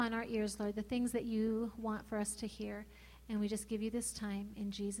on our ears, Lord, the things that you want for us to hear. And we just give you this time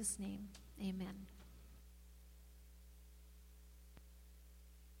in Jesus' name. Amen.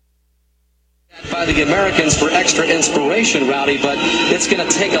 By the Americans for extra inspiration, Rowdy, but it's going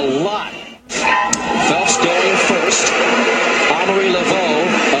to take a lot. Phelps going first. Amaury Laveau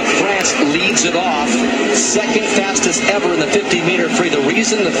of France leads it off. Second fastest ever in the 50-meter free. The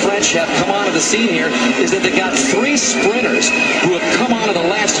reason the French have come onto the scene here is that they got three sprinters who have come onto the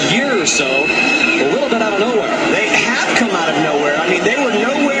last year or so a little bit out of nowhere. They have come out of nowhere. I mean, they were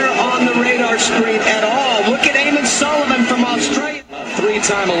nowhere on the radar screen at all. Look at Eamon Sullivan from Australia.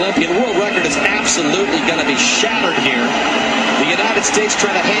 Three-time Olympian. World record is absolutely going to be shattered here. The United States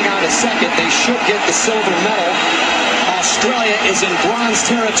trying to hang on a second. They should get the silver medal. Australia is in bronze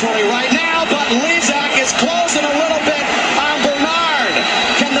territory right now, but Lezak is closing a little bit on Bernard.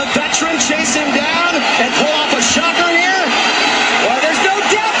 Can the veteran chase him down and pull off a shocker here? Well, there's no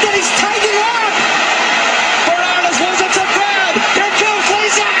doubt that he's taking off. Bernard is losing to grab. Here comes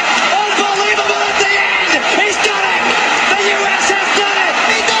Lezak. Unbelievable at the end. He's done it. The U.S. has done it.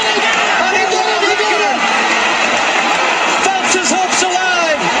 He did it. And he did it. He did it. Phelps his hopes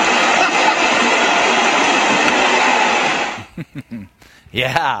alive.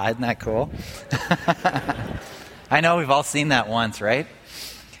 Yeah, isn't that cool? I know we've all seen that once, right?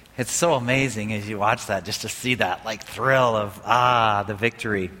 It's so amazing as you watch that, just to see that like thrill of, the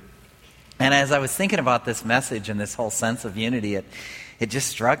victory. And as I was thinking about this message and this whole sense of unity, it just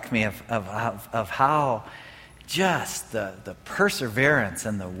struck me of how just the perseverance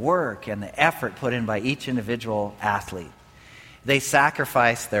and the work and the effort put in by each individual athlete. They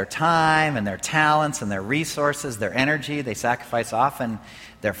sacrifice their time and their talents and their resources, their energy. They sacrifice often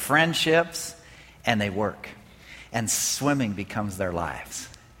their friendships, and they work. And swimming becomes their lives,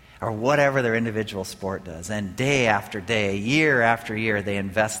 or whatever their individual sport does. And day after day, year after year, they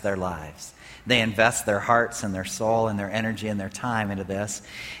invest their lives. They invest their hearts and their soul and their energy and their time into this.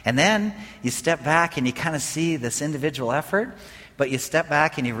 And then you step back and you kind of see this individual effort. But you step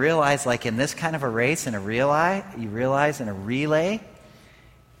back and you realize, like in this kind of a race, you realize in a relay,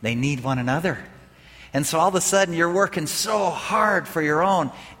 they need one another. And so all of a sudden, you're working so hard for your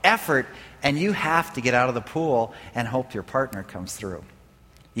own effort, and you have to get out of the pool and hope your partner comes through.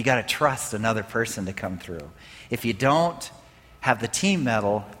 You got to trust another person to come through. If you don't have the team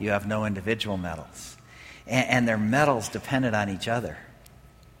medal, you have no individual medals. And their medals depended on each other.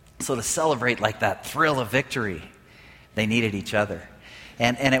 So to celebrate like that thrill of victory, they needed each other.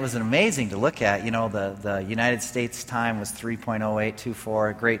 And it was amazing to look at. You know, the United States time was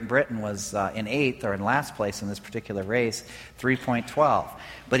 3.0824. Great Britain was in 8th, or in last place in this particular race, 3.12.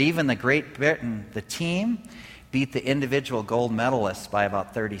 But even the Great Britain, the team, beat the individual gold medalists by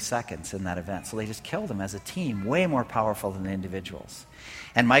about 30 seconds in that event. So they just killed them as a team, way more powerful than the individuals.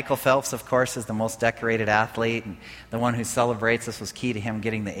 And Michael Phelps, of course, is the most decorated athlete, and the one who celebrates this was key to him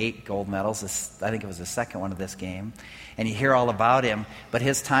getting the 8 gold medals. I think it was the second one of this game. And you hear all about him, but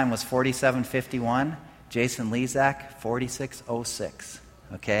his time was 47.51. Jason Lezak, 46.06.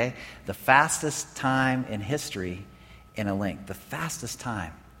 Okay? The fastest time in history in a link. The fastest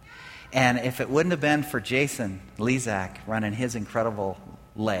time. And if it wouldn't have been for Jason Lezak running his incredible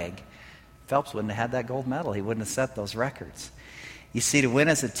leg, Phelps wouldn't have had that gold medal. He wouldn't have set those records. You see, to win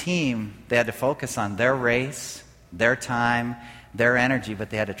as a team, they had to focus on their race, their time, their energy, but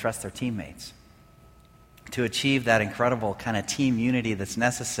they had to trust their teammates. To achieve that incredible kind of team unity that's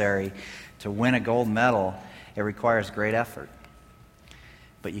necessary to win a gold medal, it requires great effort.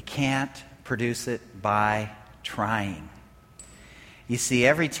 But you can't produce it by trying. You see,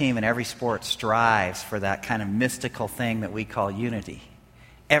 every team in every sport strives for that kind of mystical thing that we call unity.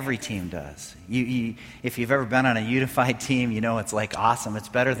 Every team does. If you've ever been on a unified team, you know it's like awesome. It's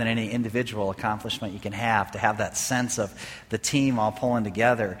better than any individual accomplishment you can have, to have that sense of the team all pulling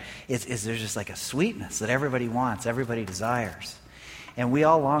together. There's just like a sweetness that everybody wants, everybody desires. And we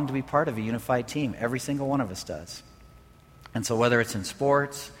all long to be part of a unified team. Every single one of us does. And so whether it's in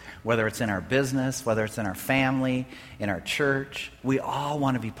sports, whether it's in our business, whether it's in our family, in our church, we all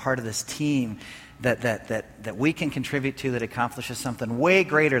want to be part of this team that we can contribute to, that accomplishes something way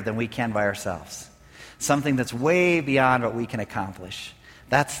greater than we can by ourselves. Something that's way beyond what we can accomplish.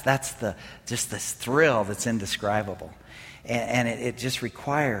 That's just this thrill that's indescribable. And it just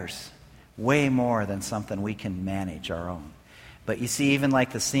requires way more than something we can manage our own. But you see, even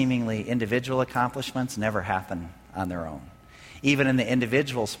like the seemingly individual accomplishments never happen on their own. Even in the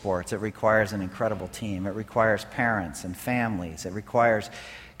individual sports, it requires an incredible team. It requires parents and families. It requires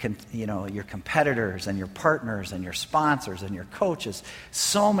your competitors and your partners and your sponsors and your coaches.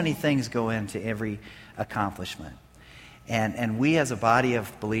 So many things go into every accomplishment. And we as a body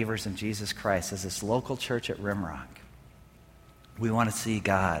of believers in Jesus Christ, as this local church at Rimrock, we want to see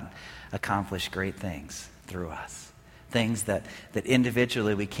God accomplish great things through us. Things that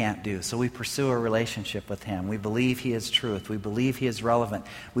individually we can't do. So we pursue a relationship with him. We believe he is truth. We believe he is relevant.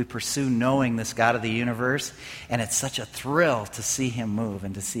 We pursue knowing this God of the universe. And it's such a thrill to see him move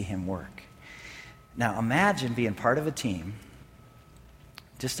and to see him work. Now imagine being part of a team.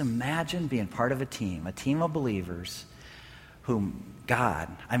 Just imagine being part of a team of believers whom God,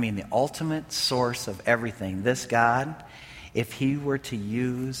 the ultimate source of everything, this God, if he were to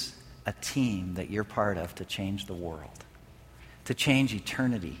use a team that you're part of to change the world, to change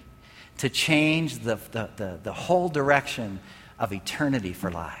eternity, to change the whole direction of eternity for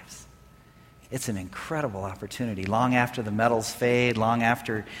lives. It's an incredible opportunity. Long after the medals fade, long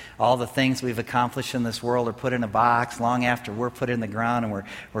after all the things we've accomplished in this world are put in a box, long after we're put in the ground and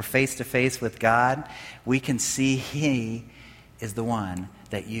we're face to face with God, we can see he is the one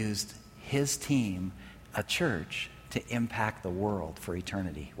that used his team, a church, to impact the world for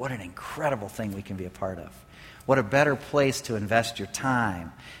eternity. What an incredible thing we can be a part of. What a better place to invest your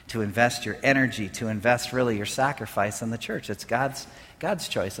time, to invest your energy, to invest really your sacrifice in the church. It's God's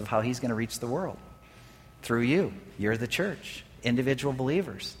choice of how he's going to reach the world. Through you. You're the church, individual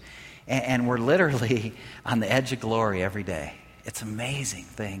believers. And we're literally on the edge of glory every day. It's an amazing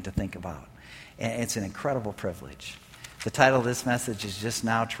thing to think about. And it's an incredible privilege. The title of this message is Just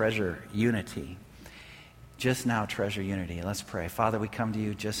Now Treasure Unity. Just now treasure unity. Let's pray. Father, we come to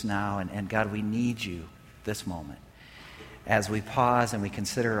you just now, and God, we need you this moment. As we pause and we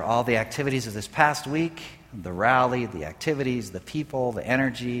consider all the activities of this past week, the rally, the activities, the people, the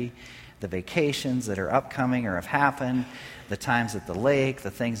energy, the vacations that are upcoming or have happened, the times at the lake,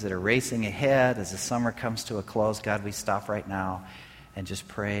 the things that are racing ahead as the summer comes to a close, God, we stop right now and just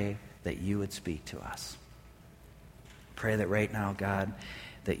pray that you would speak to us. Pray that right now, God,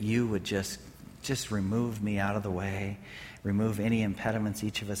 that you would just remove me out of the way, remove any impediments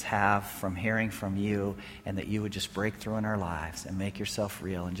each of us have from hearing from you, and that you would just break through in our lives and make yourself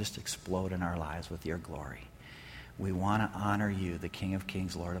real and just explode in our lives with your glory. We want to honor you, the King of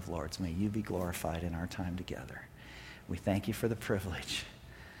Kings, Lord of Lords. May you be glorified in our time together. We thank you for the privilege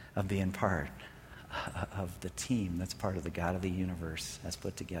of being part of the team that's part of the God of the universe as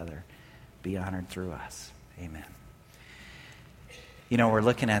put together. Be honored through us. Amen. We're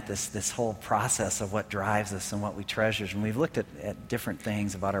looking at this whole process of what drives us and what we treasure. And we've looked at different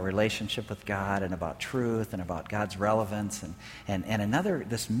things about our relationship with God and about truth and about God's relevance. And another,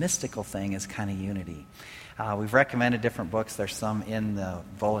 this mystical thing is kind of unity. We've recommended different books. There's some in the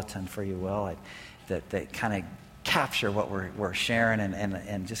bulletin for you, Will, that kind of capture what we're sharing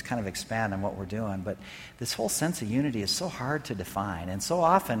and just kind of expand on what we're doing. But this whole sense of unity is so hard to define. And so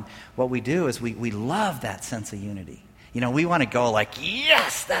often what we do is we love that sense of unity. We want to go like,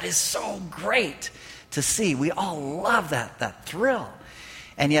 yes, that is so great to see. We all love that thrill.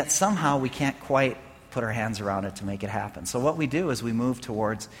 And yet somehow we can't quite put our hands around it to make it happen. So what we do is we move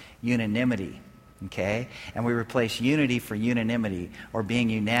towards unanimity, okay? And we replace unity for unanimity or being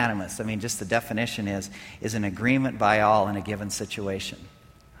unanimous. Just the definition is an agreement by all in a given situation,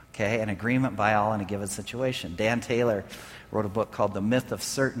 okay? An agreement by all in a given situation. Dan Taylor wrote a book called The Myth of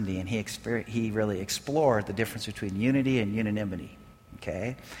Certainty, and he really explored the difference between unity and unanimity,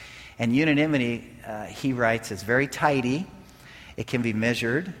 okay? And unanimity, he writes, is very tidy. It can be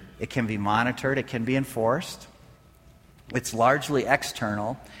measured. It can be monitored. It can be enforced. It's largely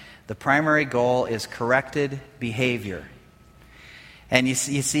external. The primary goal is corrected behavior. And you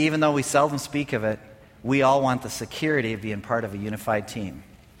see, even though we seldom speak of it, we all want the security of being part of a unified team.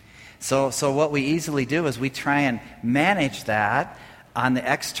 So what we easily do is we try and manage that on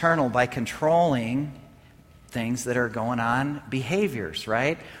the external by controlling things that are going on, behaviors,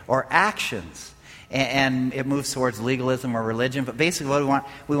 right? Or actions. And it moves towards legalism or religion. But basically what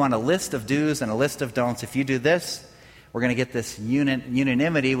we want a list of do's and a list of don'ts. If you do this, we're going to get this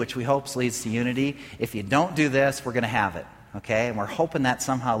unanimity, which we hope leads to unity. If you don't do this, we're going to have it. Okay, and we're hoping that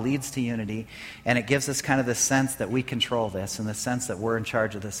somehow leads to unity, and it gives us kind of the sense that we control this and the sense that we're in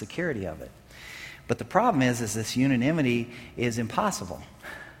charge of the security of it. But the problem is this unanimity is impossible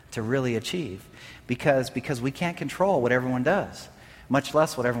to really achieve because we can't control what everyone does, much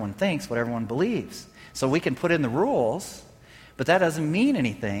less what everyone thinks, what everyone believes. So we can put in the rules, but that doesn't mean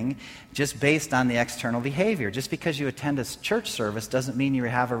anything just based on the external behavior. Just because you attend a church service doesn't mean you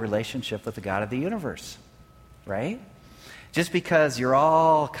have a relationship with the God of the universe, right? Just because you're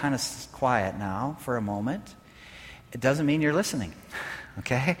all kind of quiet now for a moment, it doesn't mean you're listening,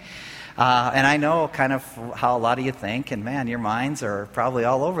 okay? And I know kind of how a lot of you think, and man, your minds are probably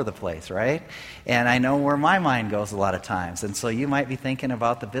all over the place, right? And I know where my mind goes a lot of times. And so you might be thinking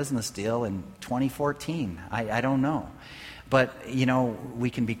about the business deal in 2014. I don't know. But, we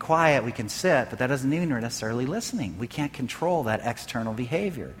can be quiet, we can sit, but that doesn't mean we're necessarily listening. We can't control that external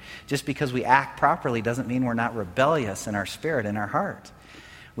behavior. Just because we act properly doesn't mean we're not rebellious in our spirit, in our heart.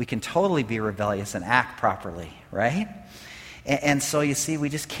 We can totally be rebellious and act properly, right? And so you see, we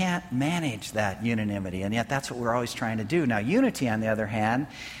just can't manage that unanimity, and yet that's what we're always trying to do. Now, unity, on the other hand,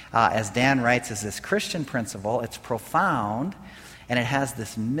 as Dan writes, is this Christian principle. It's profound, and it has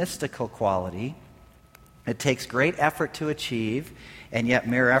this mystical quality. It takes great effort to achieve, and yet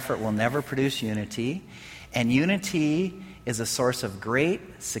mere effort will never produce unity. And unity is a source of great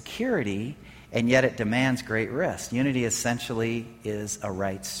security, and yet it demands great risk. Unity essentially is a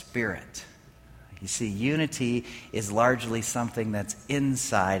right spirit. You see, unity is largely something that's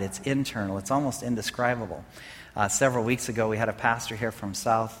inside, it's internal, it's almost indescribable. Several weeks ago, we had a pastor here from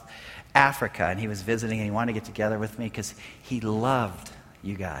South Africa, and he was visiting, and he wanted to get together with me because he loved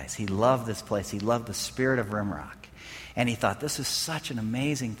you guys. He loved this place. He loved the spirit of Rimrock. And he thought, this is such an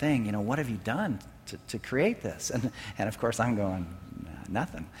amazing thing. What have you done to create this? And of course, I'm going,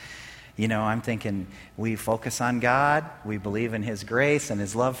 nothing. I'm thinking, we focus on God, we believe in His grace and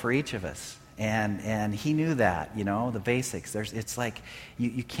His love for each of us. And he knew that, the basics. It's like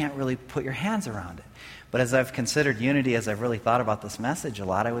you can't really put your hands around it. But as I've considered unity, as I've really thought about this message a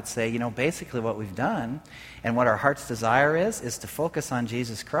lot, I would say, basically what we've done and what our heart's desire is to focus on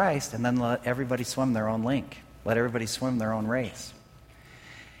Jesus Christ and then let everybody swim their own link. Let everybody swim their own race.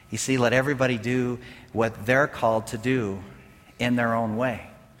 You see, let everybody do what they're called to do in their own way.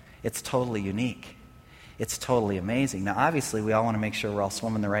 It's totally unique. It's totally amazing. Now, obviously, we all want to make sure we're all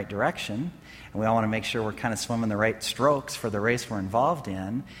swimming the right direction, and we all want to make sure we're kind of swimming the right strokes for the race we're involved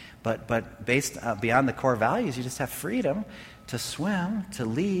in. But based beyond the core values, you just have freedom to swim, to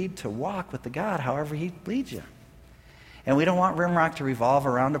lead, to walk with the God however He leads you. And we don't want Rimrock to revolve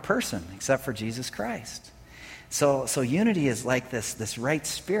around a person except for Jesus Christ. So unity is like this right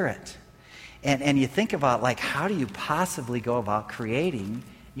spirit. And you think about, how do you possibly go about creating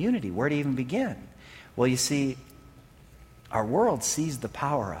unity? Where do you even begin? Well, you see, our world sees the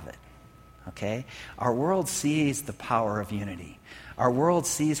power of it, okay? Our world sees the power of unity. Our world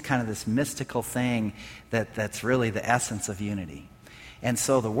sees kind of this mystical thing that's really the essence of unity. And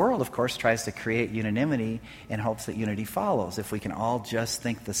so the world, of course, tries to create unanimity in hopes that unity follows. If we can all just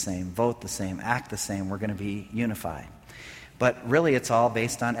think the same, vote the same, act the same, we're going to be unified. But really, it's all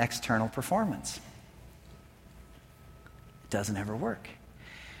based on external performance. It doesn't ever work.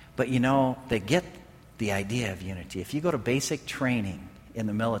 But they get the idea of unity. If you go to basic training in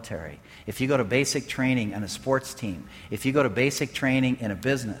the military, if you go to basic training on a sports team, if you go to basic training in a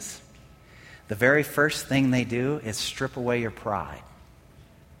business, the very first thing they do is strip away your pride,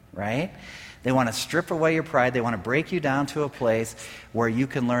 right? They want to strip away your pride. They want to break you down to a place where you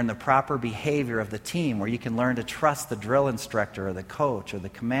can learn the proper behavior of the team, where you can learn to trust the drill instructor or the coach or the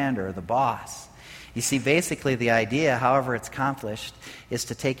commander or the boss. You see, basically the idea, however it's accomplished, is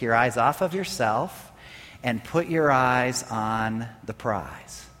to take your eyes off of yourself and put your eyes on the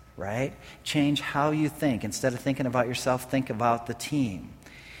prize, right? Change how you think. Instead of thinking about yourself, think about the team.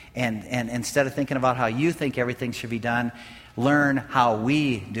 And instead of thinking about how you think everything should be done, learn how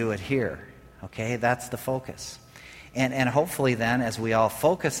we do it here, okay? That's the focus. And hopefully then, as we all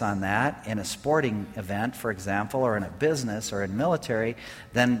focus on that in a sporting event, for example, or in a business or in military,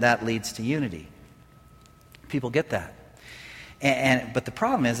 then that leads to unity. People get that. But the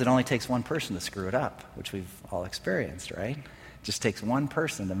problem is it only takes one person to screw it up, which we've all experienced, right? It just takes one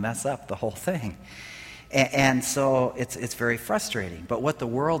person to mess up the whole thing. And so it's very frustrating. But what the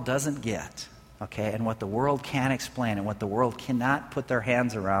world doesn't get, okay, and what the world can't explain and what the world cannot put their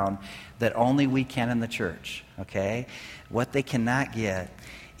hands around that only we can in the church, okay, what they cannot get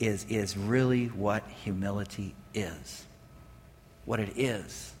is really what humility is. What it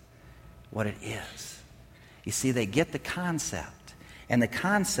is. What it is. You see, they get the concept. And the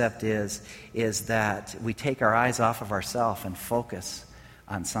concept is that we take our eyes off of ourselves and focus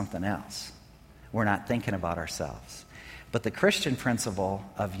on something else. We're not thinking about ourselves. But the Christian principle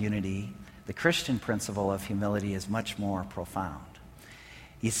of unity, the Christian principle of humility is much more profound.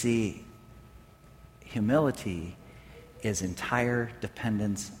 You see, humility is entire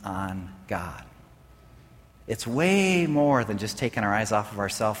dependence on God. It's way more than just taking our eyes off of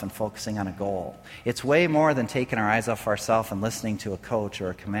ourselves and focusing on a goal. It's way more than taking our eyes off of ourselves and listening to a coach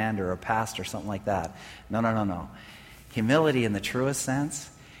or a commander or a pastor or something like that. No. Humility in the truest sense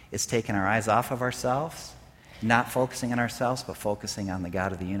is taking our eyes off of ourselves not focusing on ourselves, but focusing on the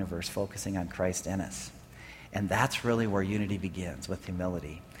God of the universe, focusing on Christ in us. And that's really where unity begins, with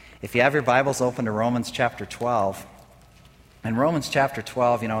humility. If you have your Bibles open to Romans chapter 12, in Romans chapter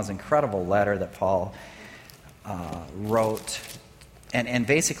 12, is an incredible letter that Paul wrote. And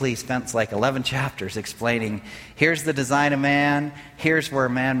basically he spent like 11 chapters explaining, here's the design of man, here's where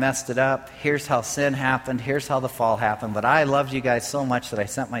man messed it up, here's how sin happened, here's how the fall happened. But I loved you guys so much that I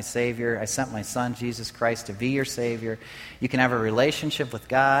sent my Savior, I sent my Son, Jesus Christ, to be your Savior. You can have a relationship with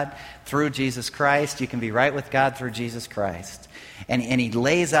God through Jesus Christ. You can be right with God through Jesus Christ. And he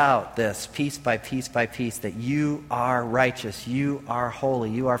lays out this piece by piece by piece that you are righteous, you are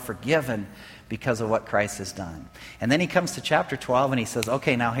holy, you are forgiven because of what Christ has done. And then he comes to chapter 12 and he says,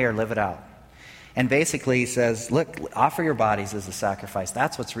 okay, now here, live it out. And basically he says, look, offer your bodies as a sacrifice.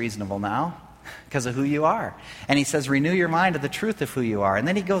 That's what's reasonable now because of who you are. And he says, renew your mind to the truth of who you are. And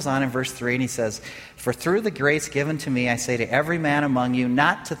then he goes on in verse 3 and he says, for through the grace given to me, I say to every man among you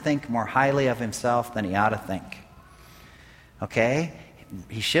not to think more highly of himself than he ought to think. Okay?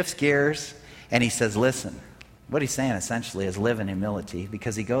 He shifts gears and he says, listen, what he's saying essentially is live in humility,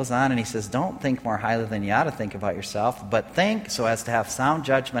 because he goes on and he says, don't think more highly than you ought to think about yourself, but think so as to have sound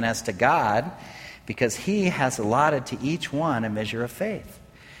judgment as to God, because he has allotted to each one a measure of faith.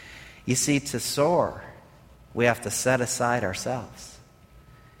 You see, to soar, we have to set aside ourselves.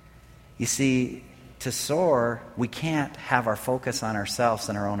 You see, to soar, we can't have our focus on ourselves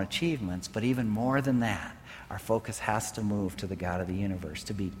and our own achievements, but even more than that, our focus has to move to the God of the universe,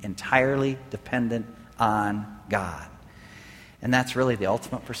 to be entirely dependent on God. And that's really the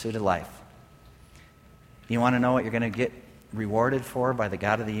ultimate pursuit of life. You want to know what you're going to get rewarded for by the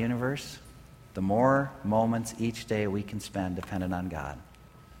God of the universe? The more moments each day we can spend dependent on God.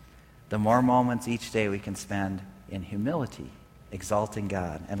 The more moments each day we can spend in humility, exalting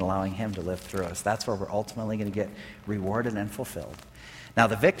God and allowing Him to live through us. That's where we're ultimately going to get rewarded and fulfilled. Now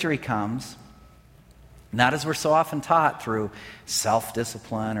the victory comes not as we're so often taught through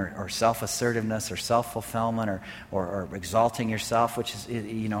self-discipline or self-assertiveness or self-fulfillment or exalting yourself, which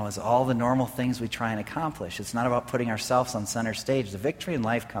is all the normal things we try and accomplish. It's not about putting ourselves on center stage. The victory in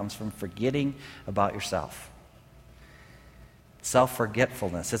life comes from forgetting about yourself.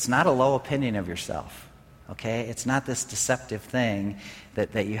 Self-forgetfulness. It's not a low opinion of yourself. Okay? It's not this deceptive thing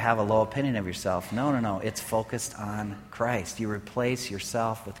that you have a low opinion of yourself. No. It's focused on Christ. You replace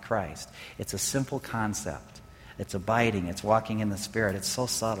yourself with Christ. It's a simple concept. It's abiding. It's walking in the Spirit. It's so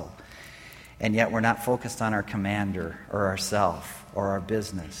subtle. And yet we're not focused on our commander or ourself or our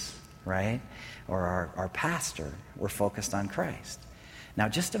business, right? Or our pastor. We're focused on Christ. Now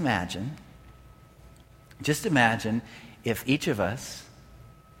just imagine if each of us,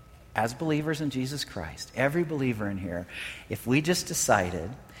 as believers in Jesus Christ, every believer in here, if we just decided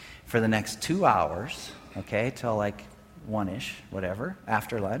for the next 2 hours, okay, till like 1-ish, whatever,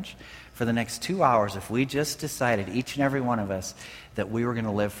 after lunch, for the next 2 hours, if we just decided, each and every one of us, that we were going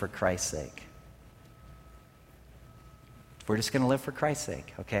to live for Christ's sake. We're just going to live for Christ's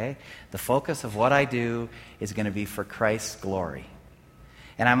sake, okay? The focus of what I do is going to be for Christ's glory.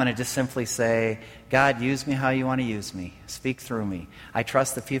 And I'm going to just simply say, God, use me how you want to use me. Speak through me. I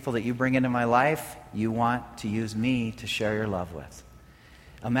trust the people that you bring into my life, you want to use me to share your love with.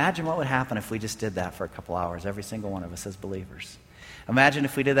 Imagine what would happen if we just did that for a couple hours, every single one of us as believers. Imagine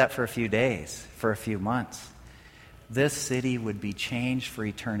if we did that for a few days, for a few months. This city would be changed for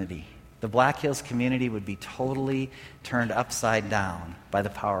eternity. The Black Hills community would be totally turned upside down by the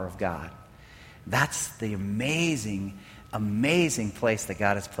power of God. That's the amazing place that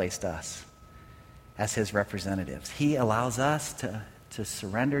God has placed us as His representatives. He allows us to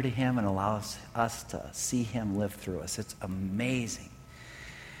surrender to Him and allows us to see Him live through us. It's amazing.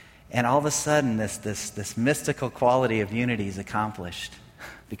 And all of a sudden, this mystical quality of unity is accomplished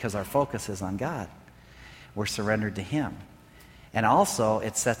because our focus is on God. We're surrendered to Him. And also,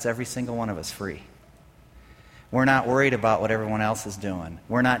 it sets every single one of us free. We're not worried about what everyone else is doing.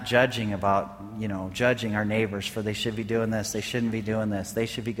 We're not judging our neighbors for they should be doing this, they shouldn't be doing this, they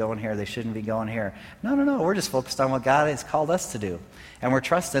should be going here, they shouldn't be going here. No. We're just focused on what God has called us to do. And we're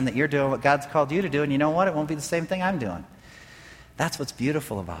trusting that you're doing what God's called you to do, and you know what? It won't be the same thing I'm doing. That's what's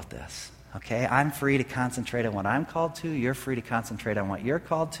beautiful about this. Okay? I'm free to concentrate on what I'm called to. You're free to concentrate on what you're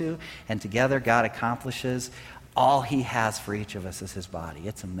called to. And together, God accomplishes all He has for each of us as His body.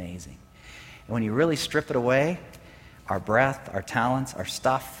 It's amazing. And when you really strip it away, our breath, our talents, our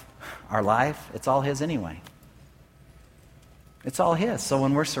stuff, our life, it's all His anyway. It's all His. So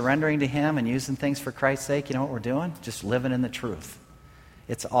when we're surrendering to Him and using things for Christ's sake, you know what we're doing? Just living in the truth.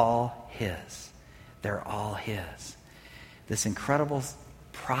 It's all His. They're all His. This incredible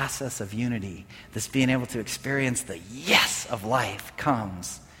process of unity, this being able to experience the yes of life,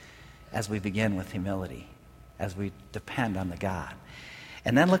 comes as we begin with humility, as we depend on the God.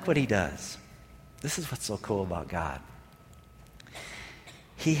 And then look what he does. This is what's so cool about God.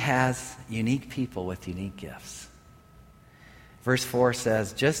 He has unique people with unique gifts. Verse 4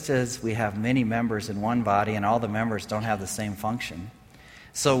 says, just as we have many members in one body and all the members don't have the same function,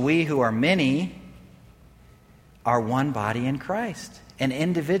 so we who are many are one body in Christ. And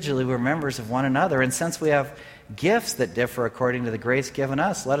individually we're members of one another. And since we have gifts that differ according to the grace given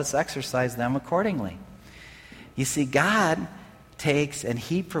us, let us exercise them accordingly. You see, God takes and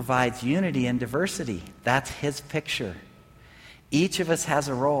he provides unity and diversity. That's his picture. Each of us has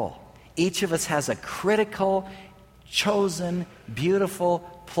a role. Each of us has a critical, chosen, beautiful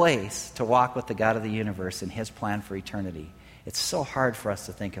place to walk with the God of the universe in his plan for eternity. It's so hard for us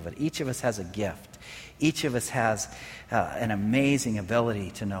to think of it. Each of us has a gift. Each of us has an amazing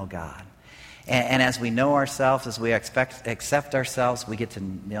ability to know God. And as we know ourselves, as we accept ourselves, we get to,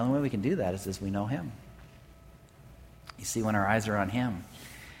 the only way we can do that is as we know him. You see, when our eyes are on him,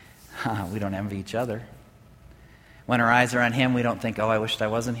 we don't envy each other. When our eyes are on him, we don't think, oh, I wished I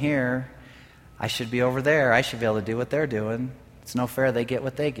wasn't here. I should be over there. I should be able to do what they're doing. It's no fair they get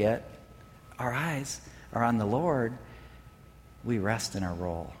what they get. Our eyes are on the Lord. We rest in our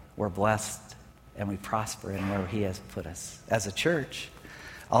role. We're blessed and we prosper in where he has put us. As a church,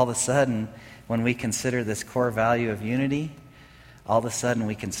 all of a sudden, when we consider this core value of unity, all of a sudden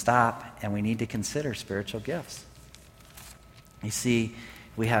we can stop and we need to consider spiritual gifts. You see,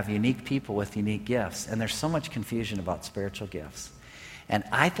 we have unique people with unique gifts, and there's so much confusion about spiritual gifts. And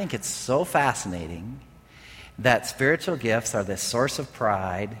I think it's so fascinating that spiritual gifts are this source of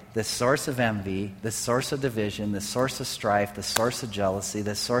pride, this source of envy, this source of division, this source of strife, this source of jealousy,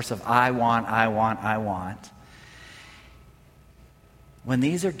 this source of I want. When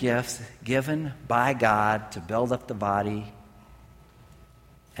these are gifts given by God to build up the body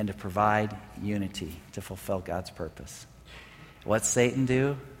and to provide unity, to fulfill God's purpose. What's Satan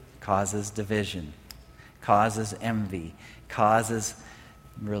do? Causes division, causes envy, causes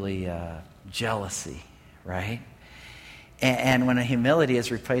really jealousy, right? And when humility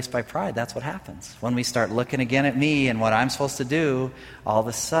is replaced by pride, that's what happens. When we start looking again at me and what I'm supposed to do, all of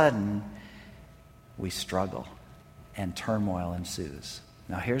a sudden we struggle and turmoil ensues.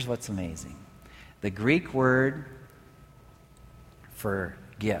 Now here's what's amazing. The Greek word for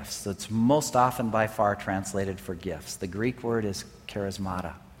gifts, that's most often by far translated for gifts, the Greek word is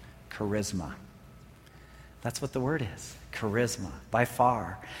charismata, charisma. That's what the word is, charisma. By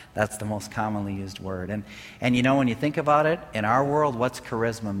far, that's the most commonly used word. And you know, when you think about it, in our world, what's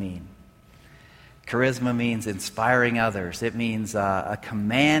charisma mean? Charisma means inspiring others. It means a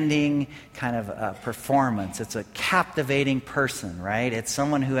commanding kind of performance. It's a captivating person, right? It's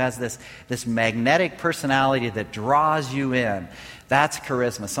someone who has this magnetic personality that draws you in. That's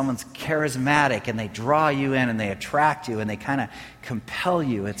charisma. Someone's charismatic and they draw you in and they attract you and they kind of compel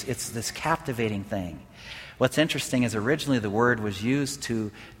you. It's this captivating thing. What's interesting is originally the word was used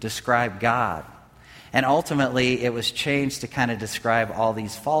to describe God. And ultimately it was changed to kind of describe all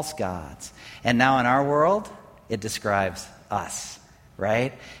these false gods. And now in our world, it describes us,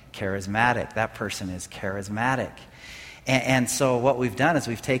 right? Charismatic. That person is charismatic. And so what we've done is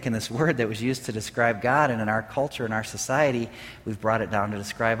we've taken this word that was used to describe God, and in our culture, in our society, we've brought it down to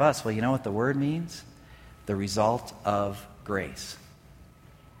describe us. Well, you know what the word means? The result of grace.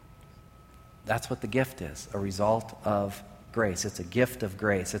 That's what the gift is, a result of grace. It's a gift of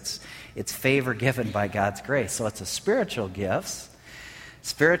grace. It's favor given by God's grace. So it's a spiritual gift.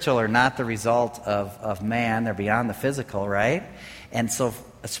 Spiritual are not the result of man. They're beyond the physical, right? And so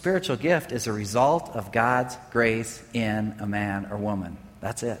a spiritual gift is a result of God's grace in a man or woman.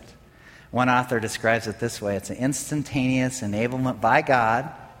 That's it. One author describes it this way. It's an instantaneous enablement by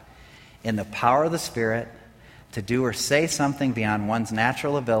God in the power of the Spirit to do or say something beyond one's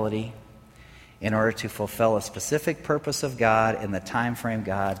natural ability in order to fulfill a specific purpose of God in the time frame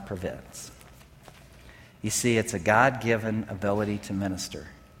God permits. You see, it's a God-given ability to minister.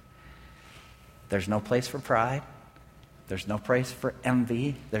 There's no place for pride. There's no place for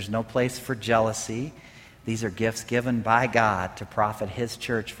envy. There's no place for jealousy. These are gifts given by God to profit his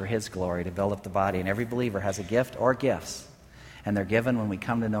church for his glory, to build up the body. And every believer has a gift or gifts. And they're given when we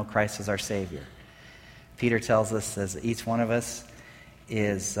come to know Christ as our Savior. Peter tells us, as each one of us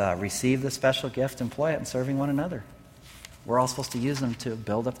is receive the special gift, employ it in serving one another. We're all supposed to use them to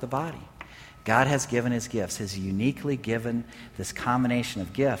build up the body. God has given his gifts, has uniquely given this combination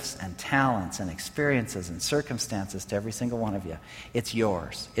of gifts and talents and experiences and circumstances to every single one of you. It's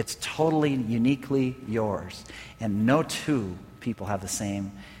yours. It's totally, uniquely yours. And no two people have the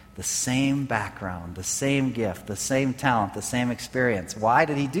same background, the same gift, the same talent, the same experience. Why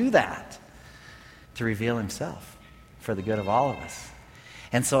did he do that? To reveal himself for the good of all of us.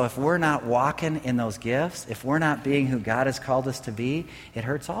 And so if we're not walking in those gifts, if we're not being who God has called us to be, it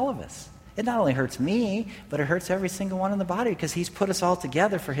hurts all of us. It not only hurts me, but it hurts every single one in the body because he's put us all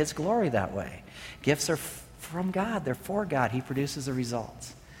together for his glory that way. Gifts are from God. They're for God. He produces the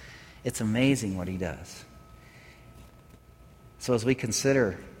results. It's amazing what he does. So as we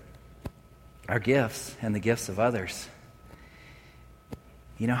consider our gifts and the gifts of others,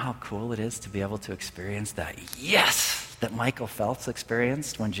 you know how cool it is to be able to experience that yes that Michael Phelps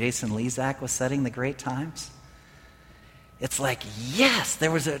experienced when Jason Lezak was setting the great times? It's like, yes, there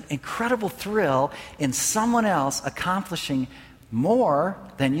was an incredible thrill in someone else accomplishing more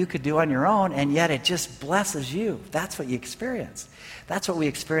than you could do on your own, and yet it just blesses you. That's what you experience. That's what we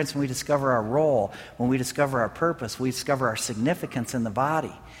experience when we discover our role, when we discover our purpose, we discover our significance in the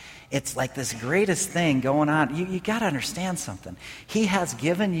body. It's like this greatest thing going on. You got to understand something. He has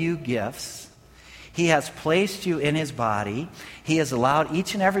given you gifts. He has placed you in his body. He has allowed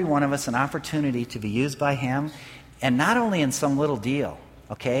each and every one of us an opportunity to be used by him, and not only in some little deal,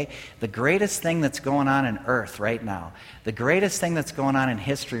 okay? The greatest thing that's going on in earth right now, the greatest thing that's going on in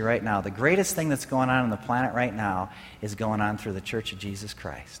history right now, the greatest thing that's going on the planet right now is going on through the Church of Jesus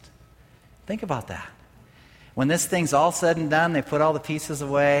Christ. Think about that. When this thing's all said and done, they put all the pieces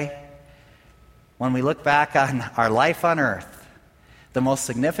away. When we look back on our life on earth, the most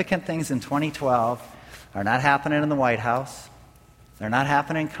significant things in 2012 are not happening in the White House. They're not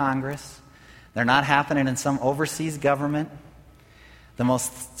happening in Congress. They're not happening in some overseas government. The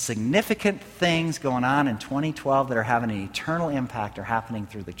most significant things going on in 2012 that are having an eternal impact are happening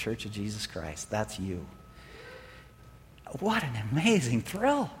through the Church of Jesus Christ. That's you. What an amazing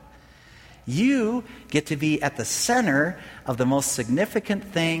thrill. You get to be at the center of the most significant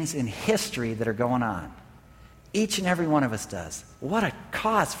things in history that are going on. Each and every one of us does. What a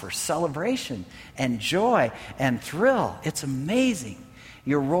cause for celebration and joy and thrill. It's amazing.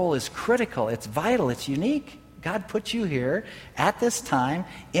 Your role is critical. It's vital. It's unique. God put you here at this time,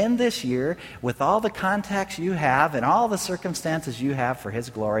 in this year, with all the contacts you have and all the circumstances you have for his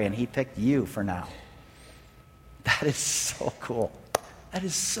glory, and he picked you for now. That is so cool. That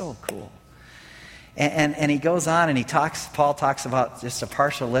is so cool. And he goes on and Paul talks about just a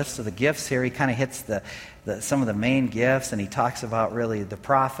partial list of the gifts here. He kind of hits some of the main gifts, and he talks about really the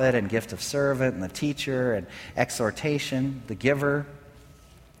prophet and gift of servant and the teacher and exhortation, the giver.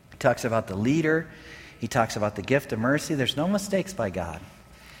 He talks about the leader. He talks about the gift of mercy. There's no mistakes by God.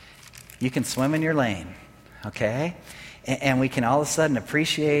 You can swim in your lane, okay? And we can all of a sudden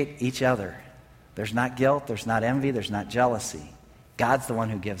appreciate each other. There's not guilt. There's not envy. There's not jealousy. God's the one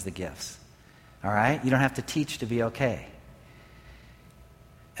who gives the gifts. All right? You don't have to teach to be okay.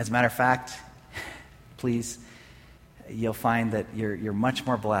 As a matter of fact, please, you'll find that you're much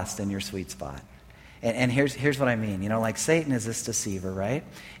more blessed in your sweet spot. And here's what I mean. You know, like Satan is this deceiver, right?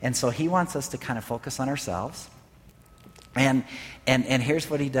 And so he wants us to kind of focus on ourselves. And here's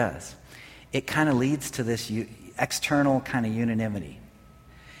what he does. It kind of leads to this external kind of unanimity.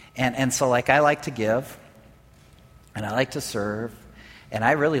 And so like I like to give, and I like to serve, and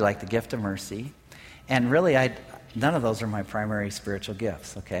I really like the gift of mercy. And really, none of those are my primary spiritual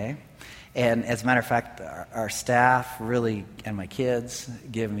gifts, okay? And as a matter of fact, our staff really, and my kids,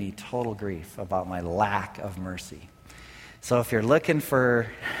 give me total grief about my lack of mercy. So if you're looking for,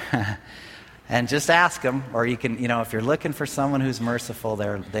 and just ask them, or you can, if you're looking for someone who's merciful,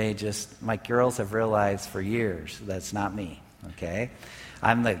 my girls have realized for years that's not me, okay?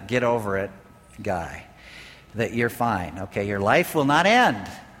 I'm the get over it guy. That you're fine, okay? Your life will not end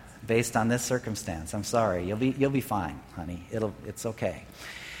based on this circumstance. I'm sorry, you'll be fine, honey. It's okay.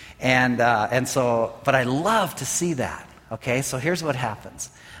 And so, but I love to see that. Okay, so here's what happens.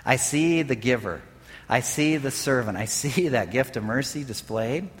 I see the giver, I see the servant, I see that gift of mercy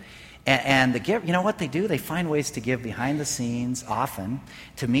displayed. And the giver, you know what they do? They find ways to give behind the scenes often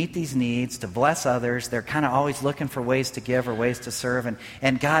to meet these needs, to bless others. They're kind of always looking for ways to give or ways to serve.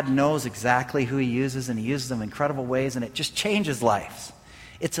 And God knows exactly who he uses, and he uses them in incredible ways, and it just changes lives.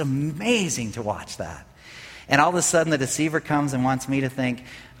 It's amazing to watch that. And all of a sudden the deceiver comes and wants me to think,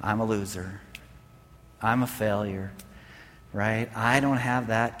 I'm a loser. I'm a failure. Right? I don't have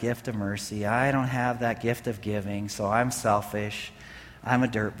that gift of mercy. I don't have that gift of giving, so I'm selfish. I'm a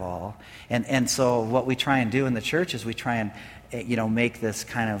dirtball. And so what we try and do in the church is we try and, make this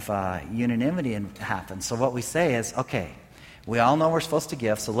kind of unanimity happen. So what we say is, okay, we all know we're supposed to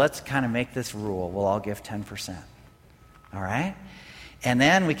give, so let's kind of make this rule. We'll all give 10%. All right? And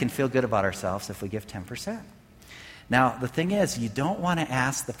then we can feel good about ourselves if we give 10%. Now, the thing is, you don't want to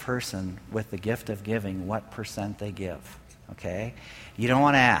ask the person with the gift of giving what percent they give, okay? You don't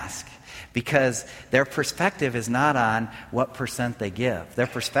want to ask, because their perspective is not on what percent they give. Their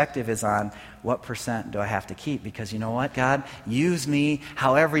perspective is on what percent do I have to keep, because you know what, God? Use me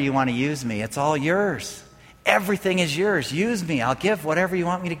however you want to use me. It's all yours. Everything is yours. Use me. I'll give whatever you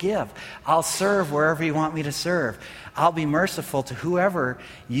want me to give. I'll serve wherever you want me to serve. I'll be merciful to whoever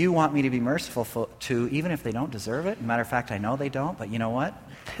you want me to be merciful to, even if they don't deserve it. Matter of fact, I know they don't, but you know what?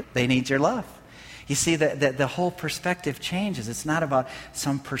 They need your love. You see, the whole perspective changes. It's not about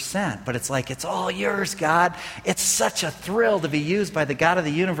some percent, but it's like, it's all yours, God. It's such a thrill to be used by the God of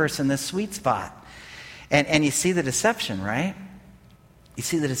the universe in this sweet spot. And you see the deception, right? You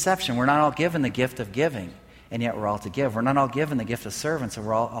see the deception. We're not all given the gift of giving, and yet we're all to give. We're not all given the gift of servants, and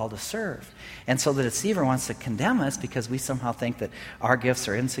we're all to serve. And so the deceiver wants to condemn us because we somehow think that our gifts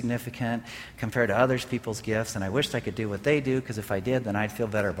are insignificant compared to other people's gifts, and I wished I could do what they do, because if I did, then I'd feel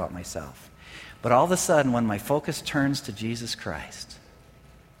better about myself. But all of a sudden, when my focus turns to Jesus Christ,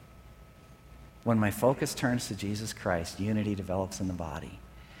 unity develops in the body.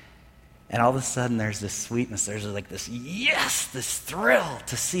 And all of a sudden, there's this sweetness. There's like this, yes, this thrill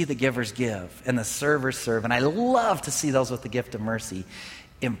to see the givers give and the servers serve. And I love to see those with the gift of mercy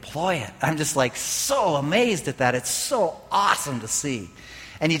employ it. I'm just like so amazed at that. It's so awesome to see.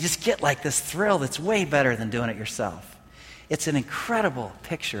 And you just get like this thrill that's way better than doing it yourself. It's an incredible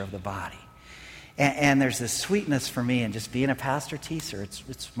picture of the body. And there's this sweetness for me in just being a pastor teacher.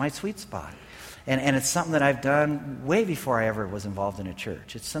 It's my sweet spot. And it's something that I've done way before I ever was involved in a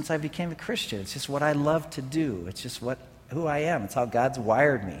church. It's since I became a Christian. It's just what I love to do. It's just who I am. It's how God's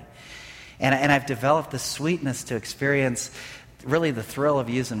wired me. And I've developed the sweetness to experience really the thrill of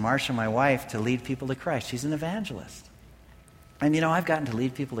using Marcia, my wife, to lead people to Christ. She's an evangelist. And you know, I've gotten to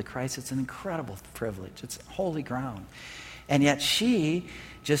lead people to Christ. It's an incredible privilege. It's holy ground. And yet she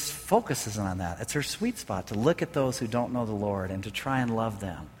just focuses on that. It's her sweet spot to look at those who don't know the Lord and to try and love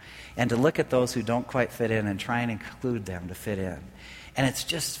them. And to look at those who don't quite fit in and try and include them to fit in. And it's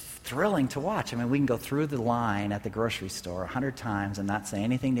just thrilling to watch. I mean, we can go through the line at the grocery store 100 times and not say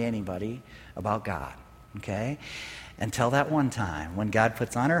anything to anybody about God, okay? Until that one time when God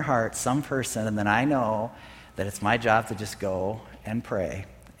puts on her heart some person, and then I know that it's my job to just go and pray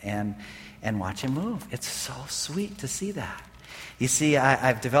and watch him move. It's so sweet to see that. You see,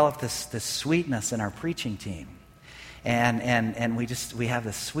 I've developed this sweetness in our preaching team. And we have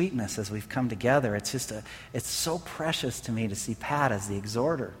this sweetness as we've come together. It's so precious to me to see Pat as the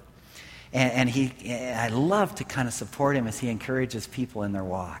exhorter. And I love to kind of support him as he encourages people in their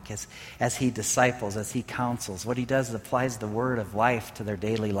walk, as he disciples, as he counsels. What he does is applies the word of life to their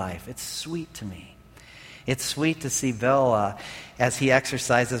daily life. It's sweet to me. It's sweet to see Bill as he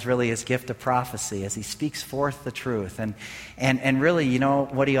exercises really his gift of prophecy, as he speaks forth the truth. And really, you know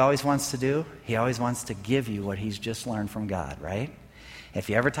what he always wants to do? He always wants to give you what he's just learned from God, right? If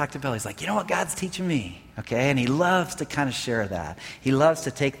you ever talk to Bill, he's like, you know what God's teaching me, okay? And he loves to kind of share that. He loves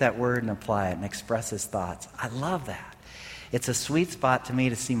to take that word and apply it and express his thoughts. I love that. It's a sweet spot to me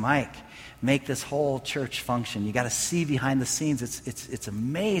to see Mike make this whole church function. You got to see behind the scenes. It's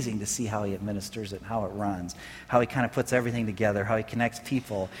amazing to see how he administers it and how it runs, how he kind of puts everything together, how he connects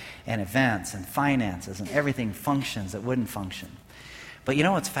people and events and finances and everything functions that wouldn't function. But you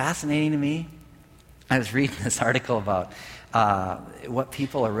know what's fascinating to me? I was reading this article about what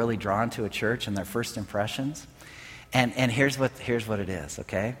people are really drawn to a church and their first impressions. And here's what it is,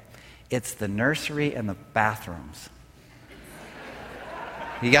 okay? It's the nursery and the bathrooms.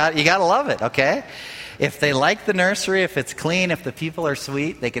 You got to love it, okay? If they like the nursery, if it's clean, if the people are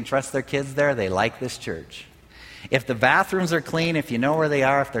sweet, they can trust their kids there, they like this church. If the bathrooms are clean, if you know where they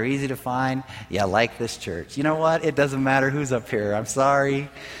are, if they're easy to find, you like this church. You know what? It doesn't matter who's up here. I'm sorry,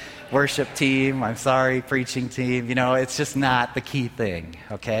 worship team. I'm sorry, preaching team. You know, it's just not the key thing,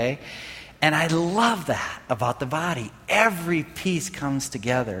 okay? And I love that about the body. Every piece comes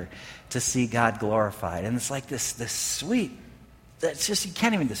together to see God glorified. And it's like this sweet, that's just, you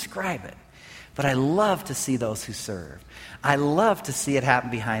can't even describe it. But I love to see those who serve. I love to see it happen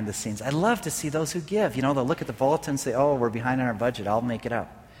behind the scenes. I love to see those who give. You know, they'll look at the bulletin and say, oh, we're behind on our budget. I'll make it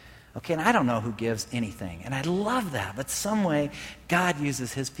up. Okay, and I don't know who gives anything. And I love that. But some way, God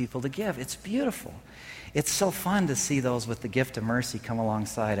uses his people to give. It's beautiful. It's so fun to see those with the gift of mercy come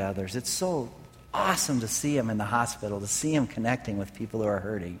alongside others. It's so awesome to see them in the hospital, to see them connecting with people who are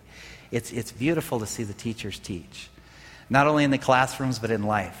hurting. It's beautiful to see the teachers teach. Not only in the classrooms, but in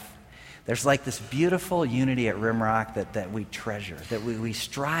life. There's like this beautiful unity at Rimrock that we treasure, that we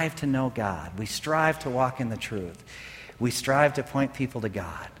strive to know God. We strive to walk in the truth. We strive to point people to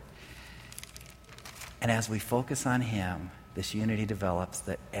God. And as we focus on him, this unity develops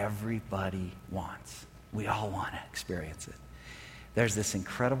that everybody wants. We all want to experience it. There's this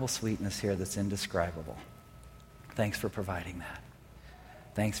incredible sweetness here that's indescribable. Thanks for providing that.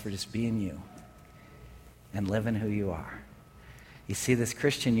 Thanks for just being you and living who you are. You see, this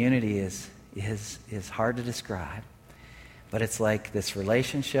Christian unity is hard to describe, but it's like this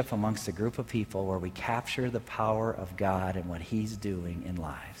relationship amongst a group of people where we capture the power of God and what he's doing in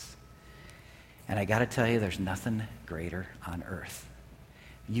lives. And I got to tell you, there's nothing greater on earth.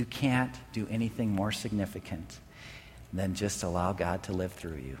 You can't do anything more significant than just allow God to live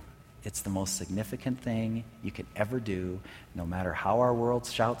through you. It's the most significant thing you could ever do, no matter how our world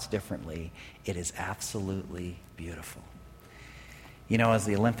shouts differently. It is absolutely beautiful. You know, as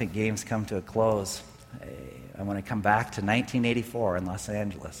the Olympic Games come to a close, I want to come back to 1984 in Los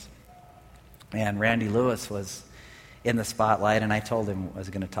Angeles. And Randy Lewis was in the spotlight, and I told him I was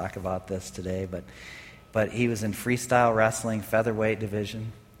going to talk about this today, but he was in freestyle wrestling, featherweight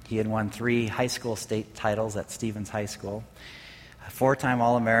division. He had won 3 high school state titles at Stevens High School, a 4-time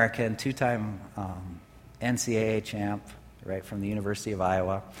All-American, 2-time NCAA champ, right, from the University of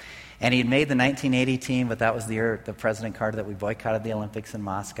Iowa. And he'd made the 1980 team, but that was the year the president card that we boycotted the Olympics in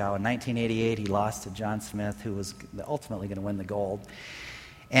Moscow. In 1988, he lost to John Smith, who was ultimately going to win the gold.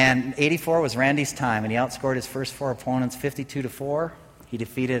 And 84 was Randy's time, and he outscored his first 4 opponents 52-4. He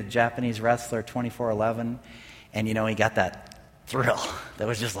defeated a Japanese wrestler 24-11, and you know, he got that thrill that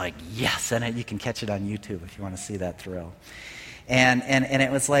was just like, yes, and you can catch it on YouTube if you want to see that thrill. And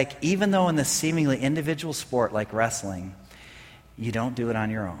it was like, even though in this seemingly individual sport like wrestling, you don't do it on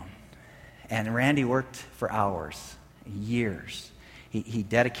your own. And Randy worked for hours, years. He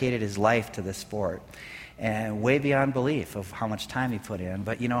dedicated his life to this sport, and way beyond belief of how much time he put in.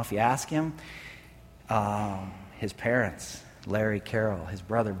 But, you know, if you ask him, his parents, Larry, Carol, his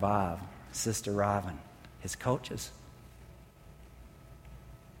brother Bob, sister Robin, his coaches.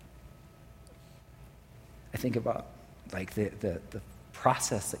 I think about, like, the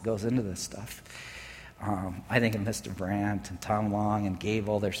process that goes into this stuff. I think of Mr. Brandt and Tom Long and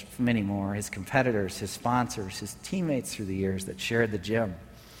Gable. There's many more. His competitors, his sponsors, his teammates through the years that shared the gym.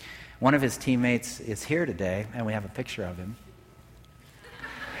 One of his teammates is here today, and we have a picture of him.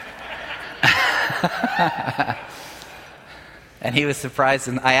 And he was surprised,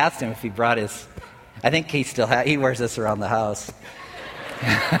 and I asked him if he brought his, I think he wears this around the house.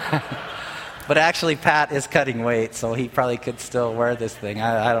 But actually, Pat is cutting weight, so he probably could still wear this thing.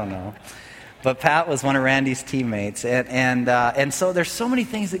 I don't know. But Pat was one of Randy's teammates, and so there's so many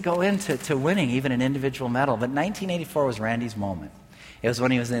things that go into winning even an individual medal. But 1984 was Randy's moment. It was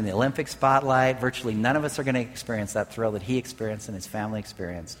when he was in the Olympic spotlight. Virtually none of us are going to experience that thrill that he experienced and his family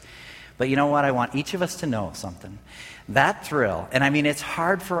experienced. But you know what? I want each of us to know something. That thrill, and I mean, it's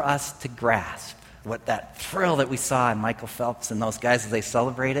hard for us to grasp what that thrill that we saw in Michael Phelps and those guys as they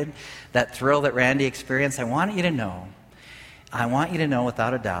celebrated, that thrill that Randy experienced. I want you to know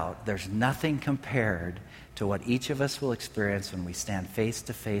without a doubt, there's nothing compared to what each of us will experience when we stand face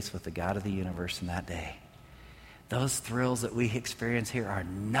to face with the God of the universe in that day. Those thrills that we experience here are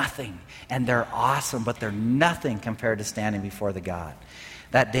nothing, and they're awesome, but they're nothing compared to standing before the God.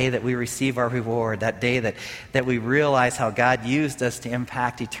 That day that we receive our reward, that day that we realize how God used us to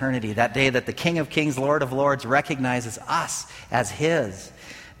impact eternity, that day that the King of Kings, Lord of Lords recognizes us as His.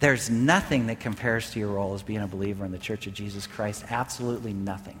 There's nothing that compares to your role as being a believer in the Church of Jesus Christ. Absolutely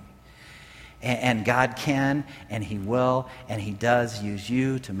nothing. And God can, and He will, and He does use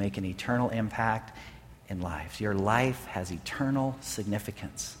you to make an eternal impact in lives. Your life has eternal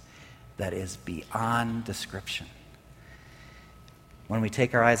significance that is beyond description. When we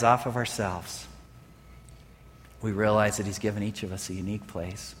take our eyes off of ourselves, we realize that He's given each of us a unique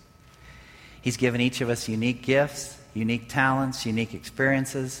place. He's given each of us unique gifts, unique talents, unique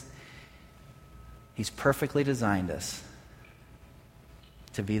experiences. He's perfectly designed us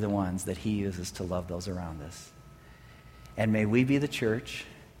to be the ones that He uses to love those around us. And may we be the church,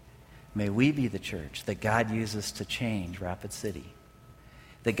 that God uses to change Rapid City,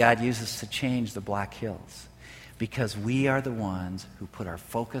 that God uses to change the Black Hills, because we are the ones who put our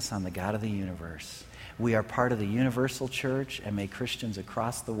focus on the God of the universe. We are part of the universal church, and may Christians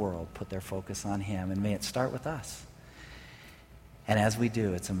across the world put their focus on Him, and may it start with us. And as we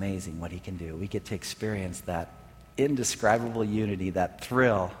do, it's amazing what He can do. We get to experience that indescribable unity, that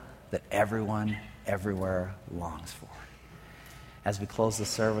thrill that everyone, everywhere longs for. As we close the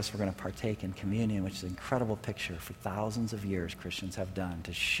service, we're going to partake in communion, which is an incredible picture for thousands of years Christians have done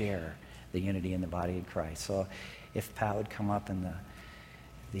to share the unity in the body of Christ. So if Pat would come up and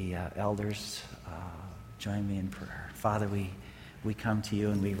the elders join me in prayer. Father, we come to You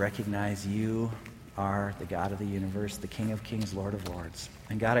and we recognize You are the God of the universe, the King of kings, Lord of lords.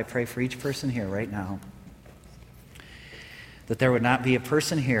 And God, I pray for each person here right now that there would not be a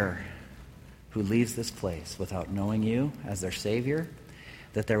person here who leaves this place without knowing you as their Savior,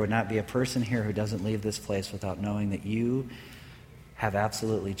 that there would not be a person here who doesn't leave this place without knowing that you have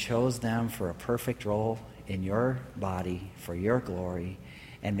absolutely chose them for a perfect role in your body, for your glory,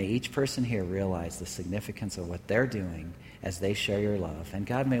 and may each person here realize the significance of what they're doing as they share your love. And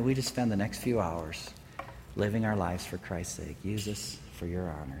God, may we just spend the next few hours living our lives for Christ's sake. Use us for your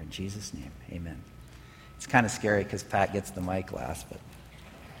honor. In Jesus' name, amen. It's kind of scary because Pat gets the mic last, but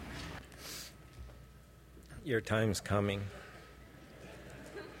Your time's coming.